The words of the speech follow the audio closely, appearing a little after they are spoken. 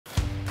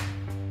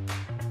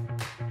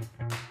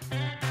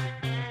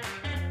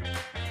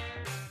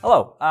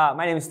Hello,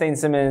 my name is Stain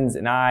Simmons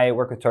and I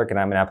work with Turk and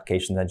I'm an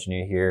applications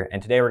engineer here. And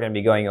today we're going to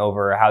be going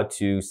over how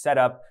to set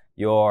up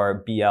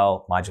your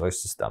BL modular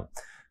system.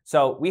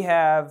 So we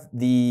have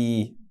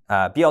the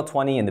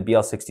BL20 and the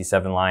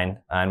BL67 line,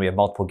 and we have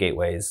multiple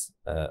gateways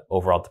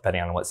overall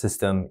depending on what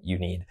system you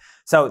need.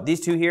 So these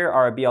two here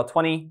are our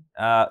BL20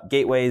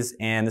 gateways,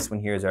 and this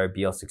one here is our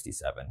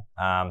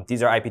BL67.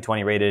 These are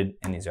IP20 rated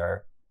and these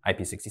are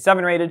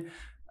IP67 rated.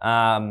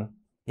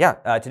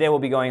 Today we'll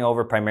be going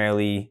over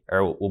primarily,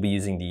 or we'll be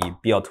using the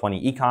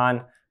BL20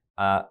 Econ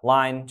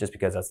line, just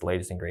because that's the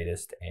latest and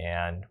greatest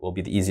and will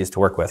be the easiest to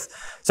work with.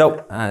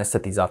 So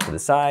set these off to the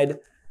side,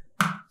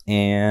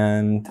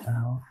 and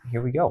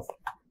here we go.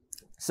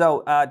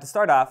 So to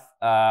start off,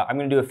 I'm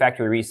going to do a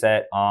factory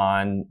reset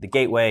on the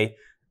gateway,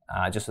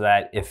 just so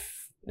that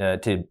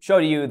to show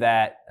to you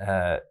that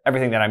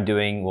everything that I'm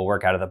doing will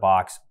work out of the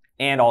box,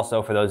 and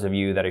also for those of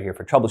you that are here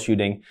for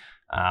troubleshooting,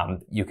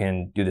 you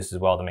can do this as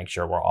well to make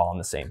sure we're all on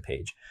the same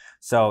page.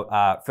 So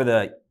for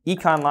the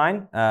Econ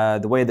line,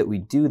 the way that we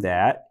do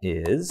that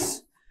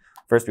is,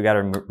 first we got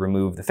to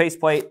remove the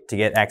faceplate to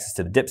get access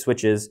to the dip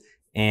switches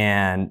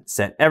and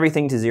set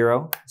everything to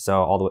 0.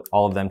 So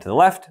all of them to the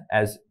left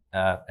as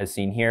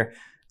seen here.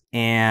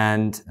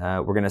 And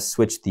we're going to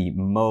switch the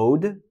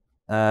mode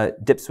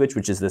dip switch,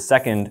 which is the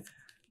second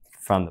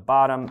from the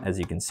bottom, as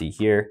you can see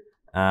here.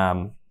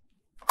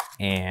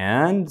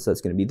 And so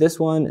it's going to be this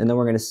one, and then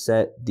we're going to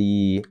set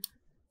the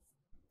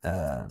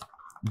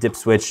dip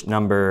switch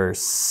number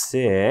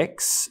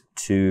 6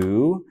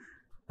 to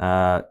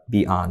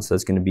be on. So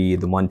it's going to be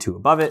the 1, 2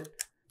 above it,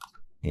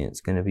 and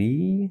it's going to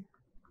be,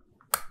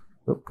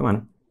 oh, come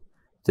on,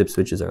 dip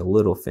switches are a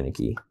little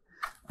finicky.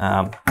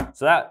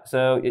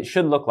 So it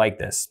should look like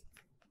this.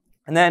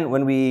 And then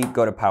when we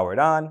go to power it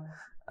on,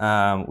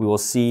 we will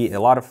see a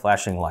lot of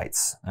flashing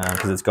lights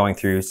because it's going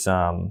through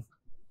some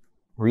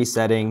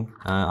resetting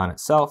on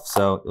itself.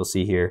 So you'll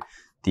see here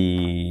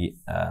the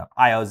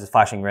IOs is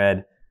flashing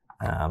red,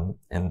 and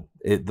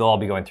they'll all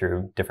be going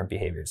through different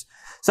behaviors.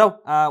 So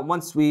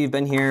once we've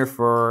been here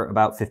for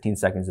about 15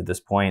 seconds at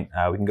this point,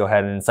 we can go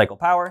ahead and cycle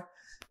power.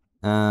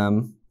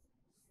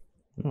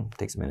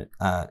 Takes a minute.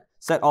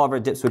 Set all of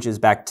our dip switches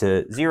back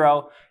to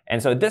 0.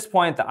 And so at this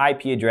point, the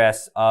IP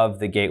address of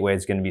the gateway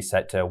is going to be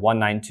set to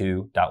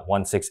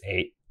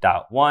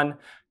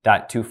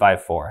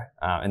 192.168.1.254.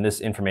 And this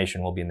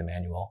information will be in the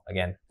manual.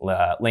 Again,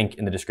 link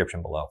in the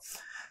description below.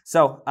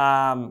 So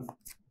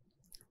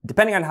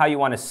depending on how you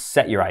want to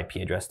set your IP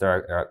address, there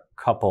are a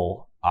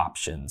couple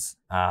options,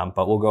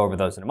 but we'll go over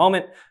those in a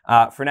moment.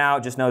 For now,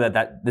 just know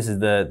that this is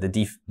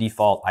the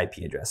default IP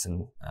address,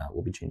 and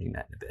we'll be changing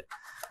that in a bit.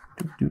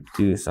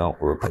 So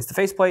we'll replace the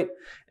faceplate,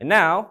 and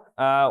now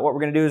what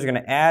we're going to do is we're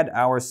going to add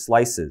our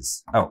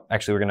slices. Oh,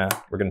 actually, we're gonna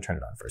turn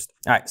it on first.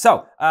 All right.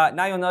 So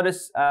now you'll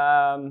notice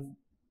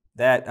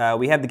that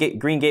we have the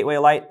green gateway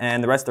light,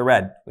 and the rest are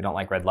red. We don't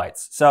like red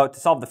lights. So to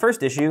solve the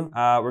first issue,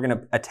 we're going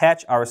to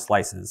attach our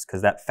slices,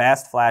 because that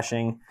fast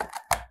flashing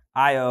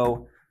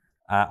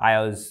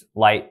IO's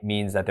light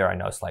means that there are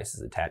no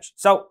slices attached.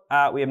 So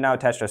we have now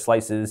attached our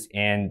slices,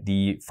 and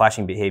the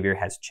flashing behavior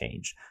has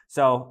changed.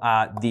 So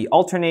the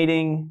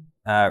alternating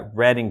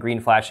red and green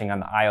flashing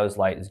on the IO's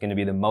light is going to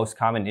be the most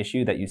common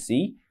issue that you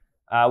see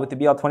with the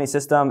BL20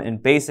 system.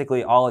 And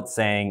basically all it's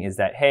saying is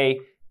that, hey,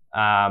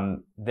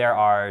 there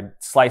are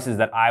slices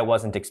that I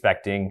wasn't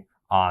expecting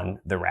on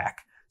the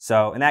rack.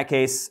 So in that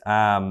case,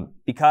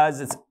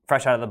 because it's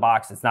fresh out of the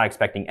box, it's not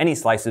expecting any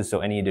slices, so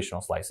any additional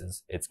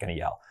slices, it's going to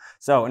yell.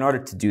 So in order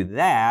to do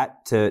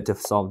that, to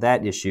solve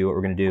that issue, what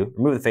we're going to do,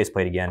 remove the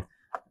faceplate again,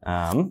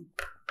 and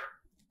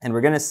we're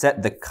going to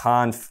set the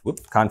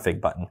config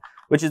button,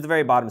 which is the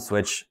very bottom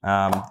switch.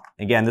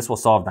 Again, this will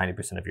solve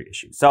 90% of your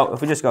issues. So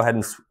if we just go ahead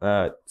and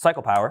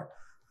cycle power,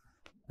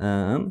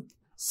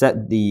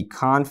 set the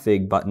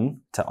config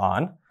button to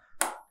on,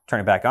 turn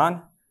it back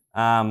on,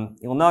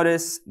 you'll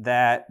notice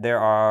that there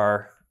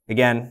are,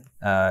 again,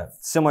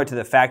 similar to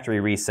the factory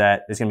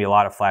reset, there's going to be a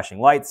lot of flashing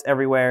lights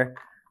everywhere.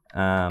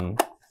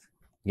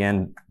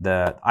 Again,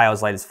 the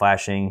IO's light is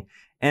flashing.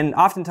 And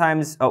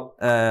oftentimes, I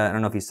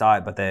don't know if you saw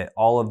it, but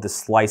all of the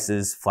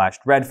slices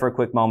flashed red for a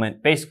quick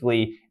moment.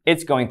 Basically,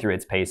 it's going through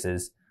its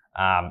paces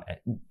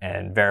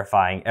and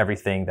verifying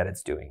everything that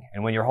it's doing.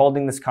 And when you're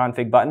holding this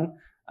config button,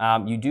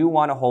 you do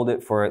want to hold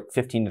it for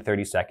 15 to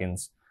 30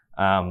 seconds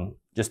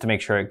just to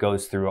make sure it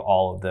goes through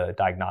all of the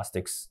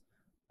diagnostics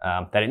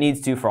that it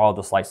needs to for all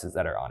the slices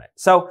that are on it.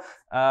 So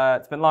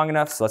it's been long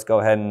enough, so let's go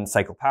ahead and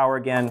cycle power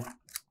again.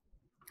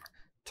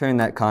 Turn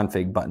that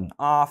config button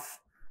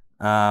off.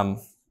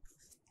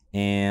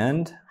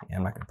 And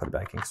I'm not going to put it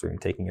back in because we're going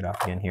to be taking it off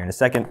again here in a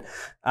second.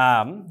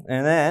 And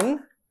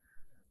then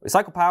we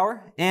cycle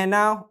power, and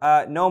now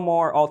no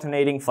more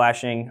alternating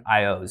flashing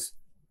IOs.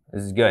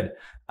 This is good.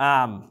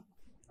 All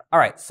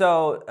right,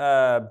 so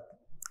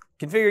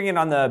configuring it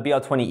on the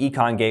BL20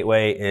 Econ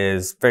gateway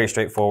is very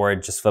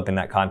straightforward, just flipping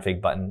that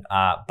config button.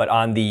 But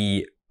on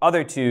the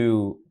other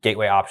two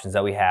gateway options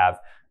that we have,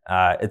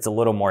 it's a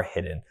little more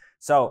hidden.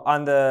 So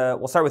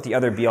we'll start with the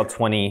other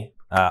BL20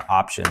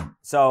 option.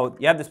 So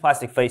you have this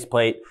plastic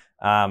faceplate.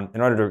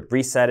 In order to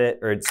reset it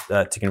or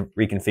to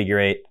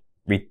reconfigure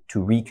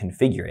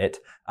it,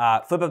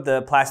 flip up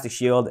the plastic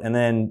shield, and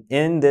then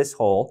in this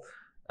hole,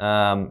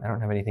 I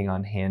don't have anything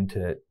on hand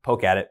to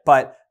poke at it,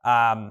 but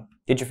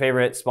get your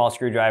favorite small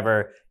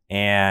screwdriver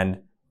and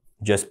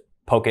just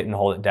poke it and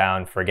hold it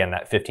down for, again,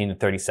 that 15 to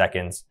 30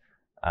 seconds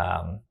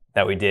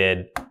that we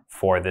did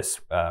for this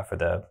for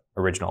the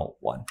original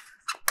one.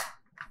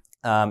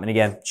 And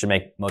again, should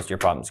make most of your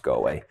problems go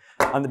away.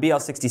 On the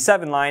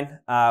BL67 line,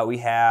 we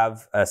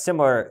have a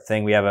similar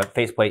thing. We have a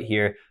faceplate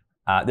here.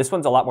 This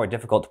one's a lot more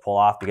difficult to pull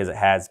off because it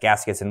has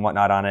gaskets and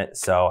whatnot on it.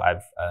 So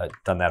I've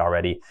done that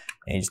already.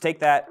 And you just take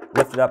that,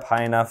 lift it up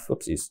high enough.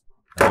 Whoopsies.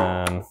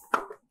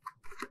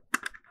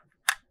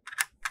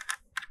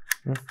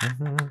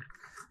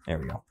 There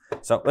we go.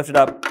 So lift it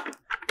up,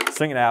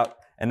 swing it out,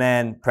 and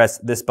then press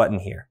this button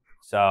here.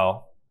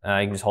 So you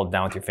can just hold it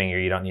down with your finger.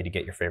 You don't need to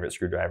get your favorite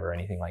screwdriver or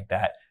anything like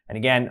that. And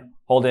again,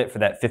 hold it for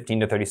that 15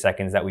 to 30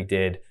 seconds that we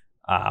did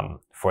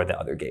for the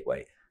other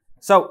gateway.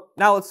 So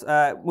now let's,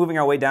 moving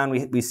our way down,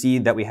 we see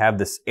that we have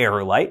this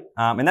error light.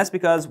 And that's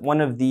because one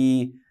of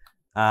the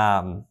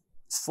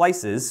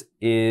slices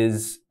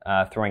is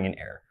throwing an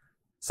error.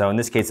 So in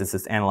this case, it's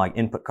this analog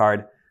input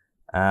card.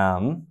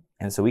 And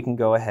so we can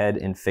go ahead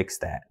and fix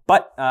that.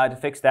 But to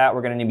fix that,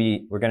 we're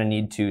gonna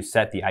need to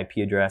set the IP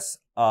address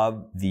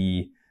of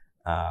the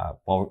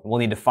we'll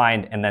need to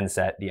find and then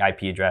set the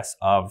IP address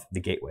of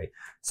the gateway.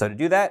 So to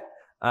do that,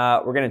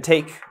 we're going to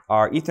take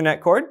our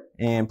Ethernet cord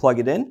and plug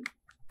it in.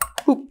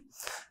 Boop.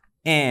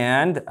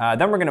 And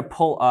then we're going to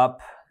pull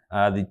up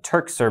the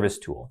Turk service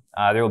tool.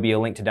 There will be a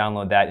link to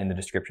download that in the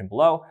description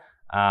below.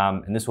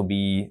 And this will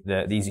be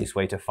the easiest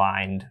way to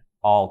find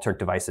all Turk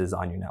devices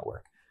on your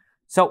network.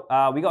 So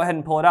we go ahead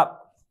and pull it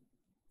up.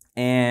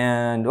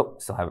 And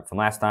still have it from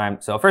last time.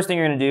 So first thing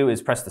you're going to do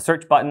is press the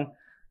search button.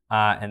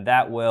 And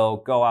that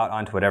will go out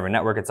onto whatever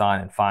network it's on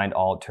and find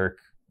all Turk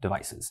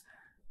devices.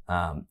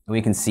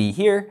 We can see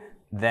here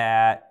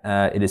that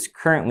it is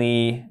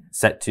currently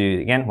set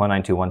to, again,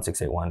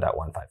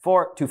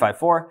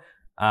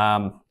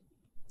 192.168.1.154.254.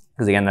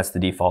 Because again, that's the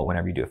default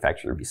whenever you do a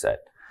factory reset.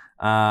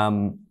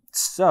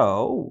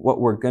 So what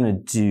we're going to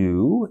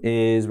do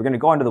is we're going to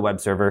go onto the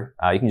web server.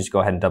 You can just go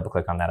ahead and double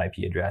click on that IP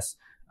address.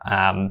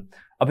 A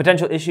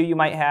potential issue you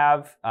might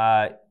have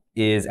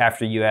is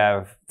after you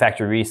have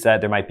factory reset,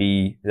 there might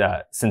be,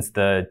 since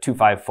the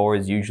 254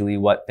 is usually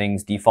what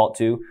things default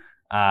to,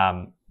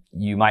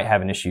 you might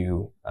have an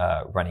issue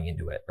running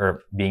into it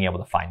or being able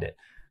to find it.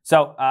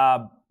 So,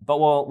 but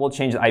we'll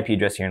change the IP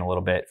address here in a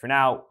little bit. For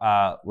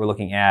now, we're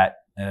looking at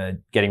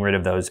getting rid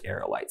of those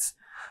error lights.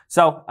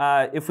 So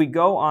if we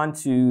go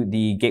onto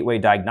the gateway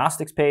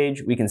diagnostics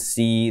page, we can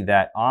see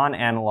that on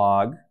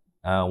analog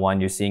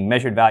one, you're seeing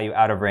measured value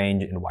out of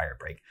range and wire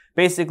break.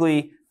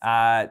 Basically,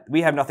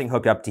 we have nothing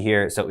hooked up to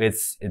here, so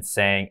it's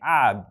saying,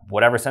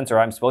 whatever sensor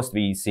I'm supposed to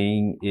be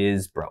seeing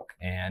is broke,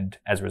 and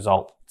as a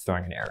result, it's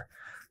throwing an error.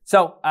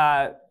 So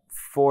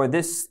for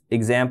this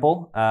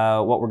example,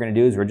 what we're going to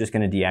do is we're just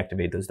going to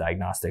deactivate those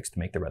diagnostics to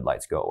make the red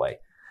lights go away.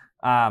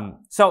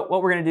 So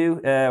what we're going to do,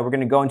 we're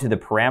going to go into the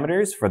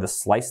parameters for the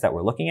slice that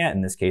we're looking at.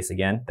 In this case,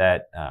 again,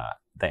 that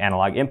the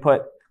analog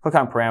input. Click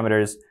on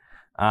parameters,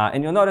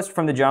 and you'll notice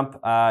from the jump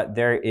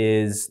there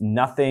is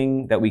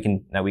nothing that we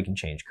can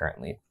change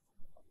currently.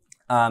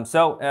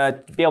 So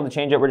to be able to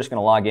change it, we're just going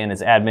to log in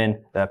as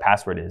admin. The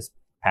password is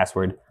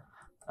password.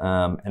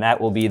 And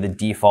that will be the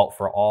default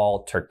for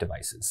all Turk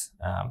devices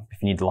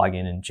if you need to log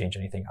in and change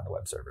anything on the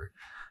web server.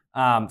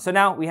 So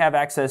now we have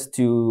access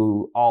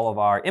to all of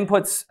our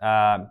inputs.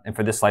 And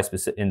for this slice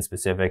in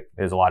specific,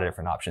 there's a lot of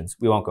different options.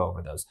 We won't go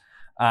over those.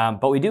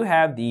 But we do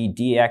have the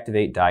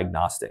deactivate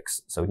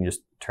diagnostics. So we can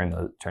just turn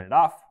it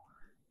off,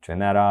 turn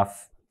that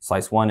off.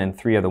 Slice 1 and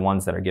 3 are the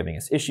ones that are giving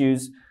us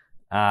issues.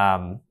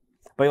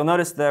 But you'll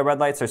notice the red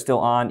lights are still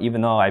on,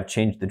 even though I've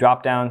changed the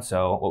dropdown.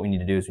 So what we need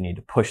to do is we need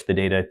to push the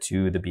data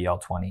to the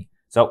BL20.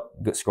 So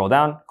scroll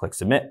down, click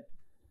submit.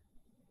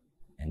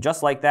 And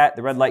just like that,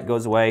 the red light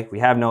goes away. We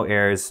have no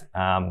errors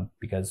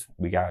because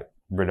we got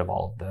rid of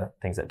all of the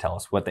things that tell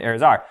us what the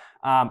errors are.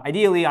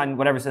 Ideally, on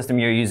whatever system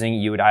you're using,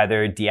 you would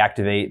either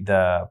deactivate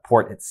the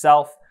port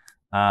itself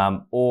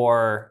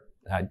or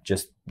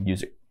just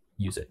use it.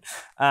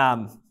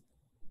 All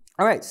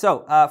right,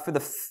 so for the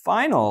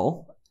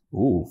final,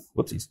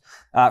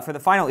 for the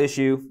final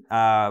issue,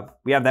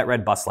 we have that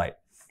red bus light.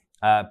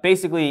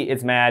 Basically,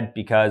 it's mad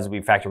because we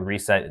factory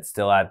reset. It's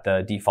still at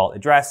the default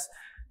address.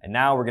 And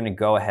now we're going to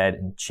go ahead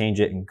and change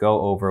it and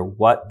go over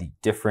what the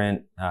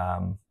different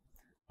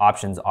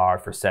options are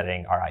for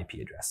setting our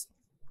IP address.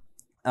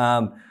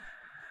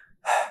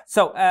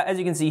 So as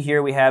you can see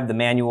here, we have the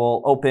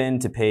manual open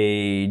to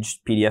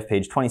PDF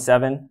page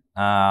 27.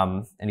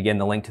 And again,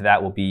 the link to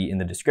that will be in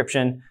the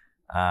description.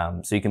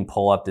 So you can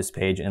pull up this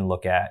page and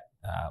look at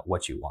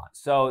what you want.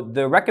 So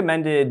the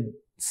recommended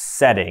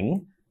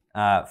setting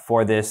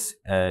for this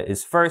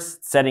is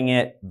first setting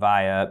it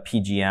via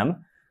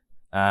PGM,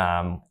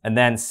 and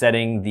then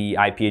setting the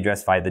IP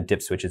address via the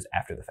dip switches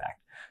after the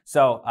fact.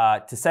 So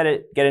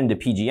to get into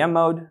PGM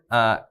mode,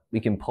 we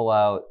can pull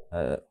out,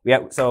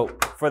 so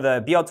for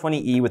the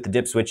BL20E with the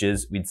dip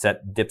switches, we'd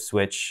set dip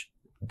switches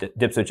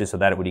so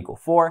that it would equal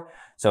 4.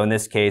 So in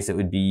this case, it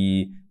would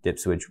be dip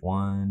switch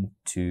 1,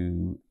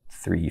 2,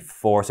 3,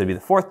 4. So it'd be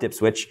the 4th dip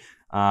switch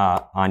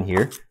on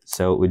here.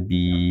 So it would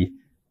be,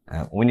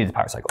 we need the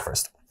power cycle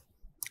first.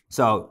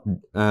 So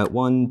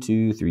 1,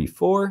 2, 3,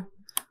 4.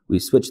 We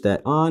switch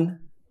that on,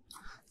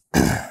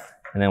 and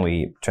then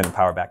we turn the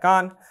power back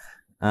on.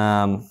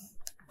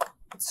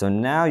 So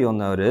now you'll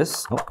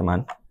notice,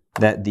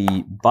 that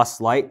the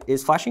bus light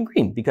is flashing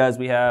green because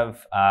we are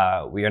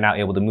now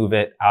able to move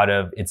it out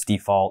of its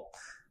default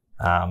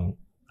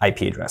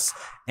IP address.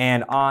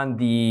 And on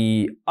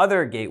the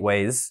other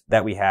gateways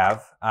that we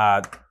have,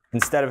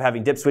 instead of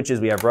having dip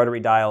switches, we have rotary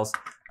dials,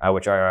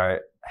 which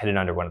are hidden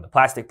under one of the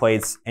plastic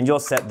plates, and you'll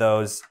set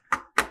those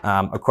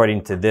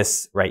according to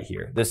this right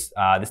here. This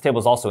table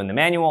is also in the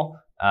manual,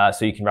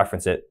 so you can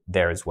reference it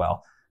there as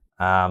well.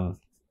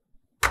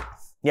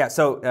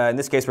 So in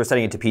this case, we're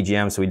setting it to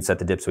PGM, so we'd set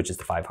the dip switches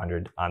to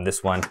 500 on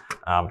this one.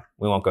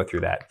 We won't go through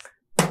that,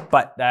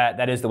 but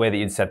that is the way that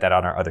you'd set that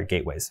on our other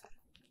gateways.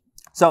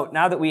 So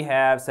now that we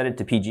have set it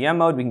to PGM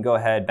mode, we can go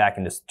ahead back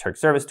into Turk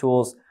Service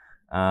Tools,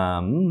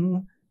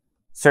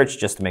 search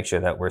just to make sure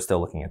that we're still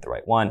looking at the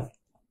right one.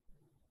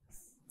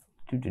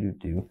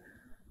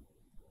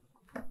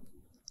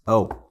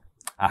 Oh,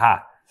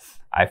 aha,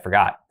 I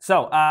forgot.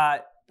 So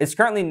it's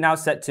currently now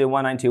set to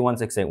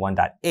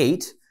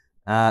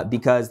 192.168.1.8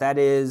 because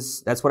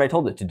that's what I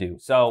told it to do.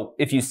 So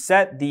if you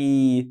set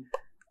the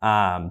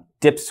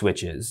dip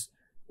switches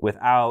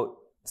without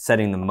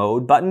setting the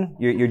mode button,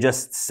 you're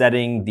just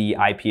setting the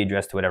IP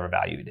address to whatever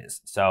value it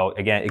is. So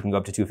again, it can go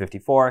up to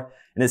 254.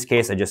 In this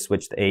case, I just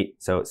switched to 8,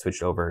 so it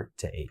switched over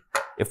to 8.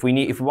 If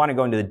we want to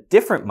go into the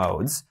different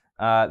modes,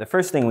 the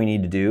first thing we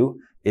need to do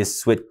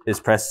is switch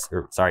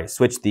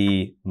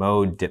the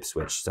mode dip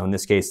switch. So in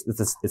this case,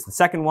 it's the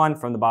second one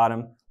from the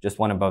bottom, just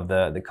one above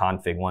the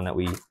config one that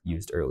we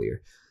used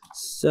earlier.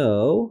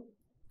 So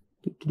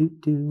there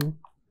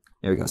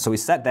we go. So we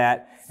set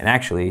that, and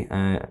actually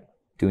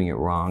doing it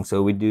wrong.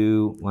 So we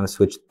do want to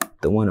switch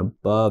the one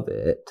above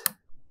it.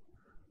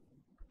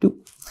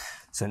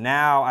 So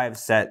now I've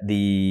set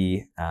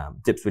the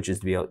dip switches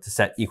to be able to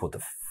set equal to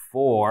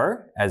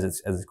 4 as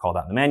it's called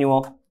out in the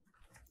manual.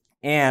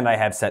 And I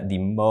have set the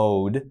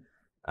mode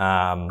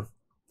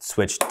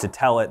switch to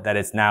tell it that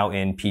it's now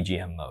in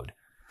PGM mode.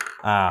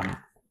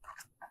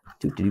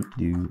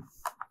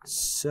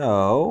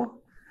 So,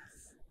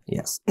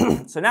 yes.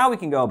 So now we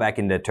can go back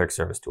into Turk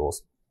Service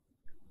Tools.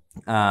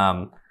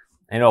 And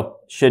it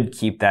should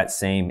keep that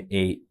same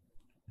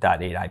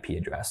 8.8 IP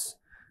address.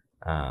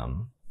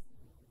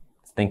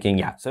 Thinking,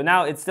 yeah. So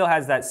now it still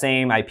has that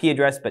same IP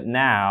address, but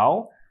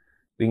now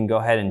we can go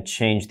ahead and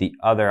change the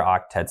other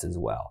octets as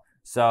well.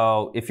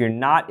 So if you're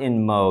not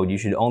in mode, you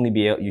should only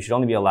be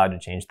allowed to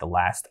change the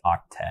last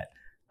octet.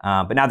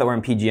 But now that we're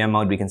in PGM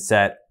mode, we can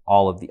set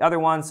all of the other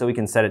ones. So we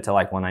can set it to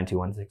like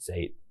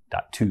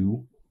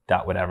 192.168.2.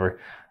 whatever,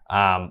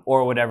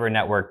 or whatever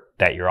network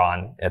that you're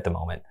on at the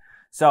moment.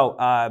 So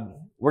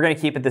we're going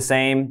to keep it the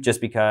same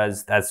just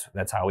because that's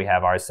how we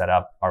have ours set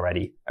up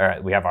already. Or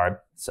we have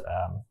our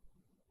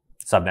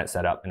subnet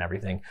set up and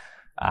everything,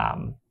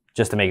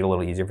 just to make it a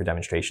little easier for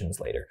demonstrations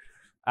later.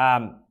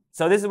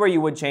 So this is where you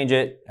would change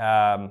it.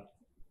 And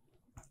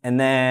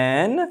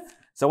then,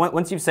 so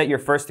once you've set your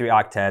first 3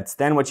 octets,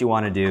 then what you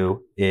want to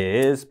do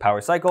is power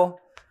cycle,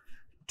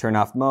 turn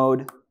off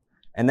mode,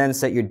 and then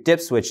set your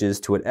dip switches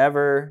to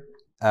whatever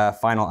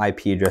final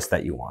IP address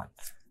that you want.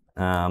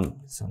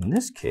 So in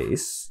this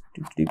case,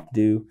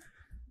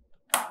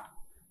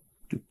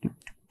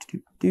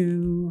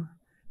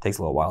 takes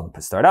a little while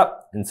to start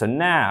up. And so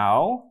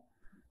now,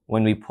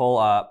 when we pull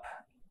up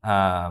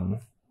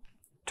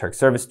Turk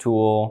Service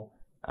Tool,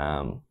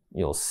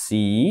 you'll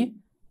see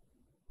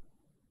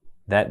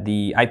that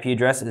the IP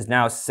address is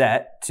now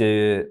set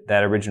to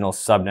that original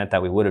subnet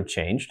that we would have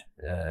changed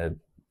to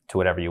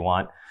whatever you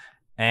want.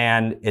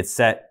 And it's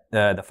set,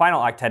 the final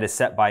octet is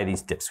set by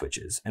these dip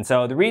switches. And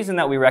so the reason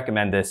that we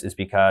recommend this is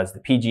because the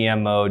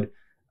PGM mode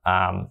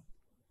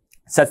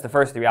sets the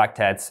first 3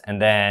 octets, and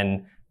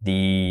then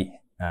the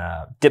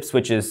dip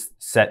switches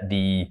set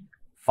the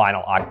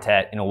final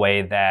octet in a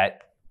way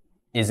that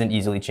isn't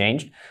easily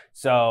changed.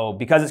 So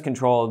because it's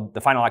controlled, the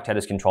final octet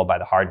is controlled by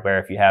the hardware.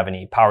 If you have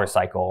any power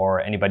cycle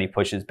or anybody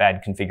pushes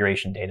bad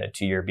configuration data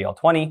to your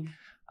BL20,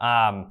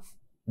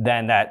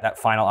 then that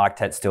final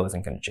octet still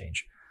isn't going to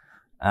change.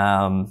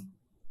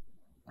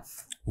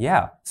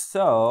 Yeah,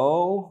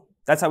 so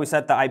that's how we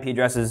set the IP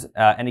addresses.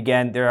 And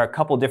again, there are a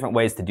couple different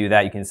ways to do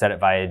that. You can set it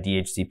via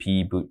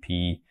DHCP,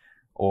 BootP,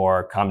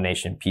 or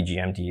combination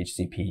PGM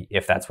DHCP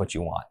if that's what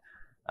you want.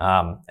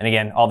 And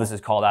again, all this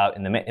is called out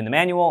in the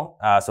manual,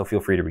 so feel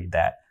free to read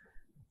that.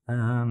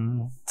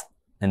 And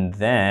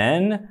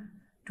then,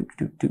 so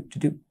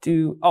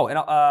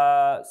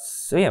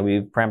yeah,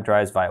 we've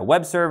parameterized via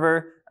web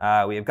server.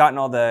 We have gotten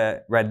all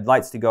the red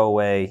lights to go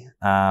away.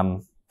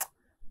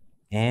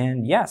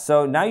 And yeah,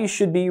 so now you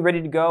should be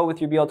ready to go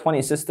with your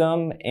BL20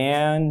 system.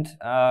 And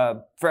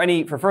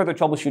for further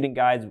troubleshooting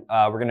guides,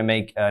 we're going to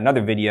make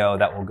another video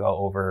that will go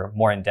over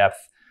more in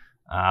depth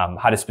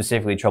how to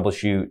specifically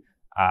troubleshoot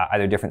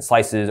either different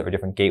slices or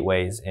different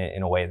gateways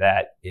in a way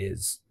that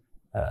is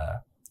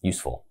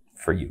useful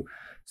for you.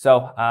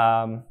 So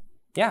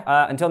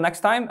yeah, until next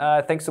time,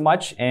 thanks so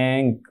much,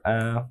 and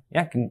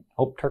yeah,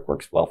 hope Turk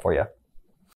works well for you.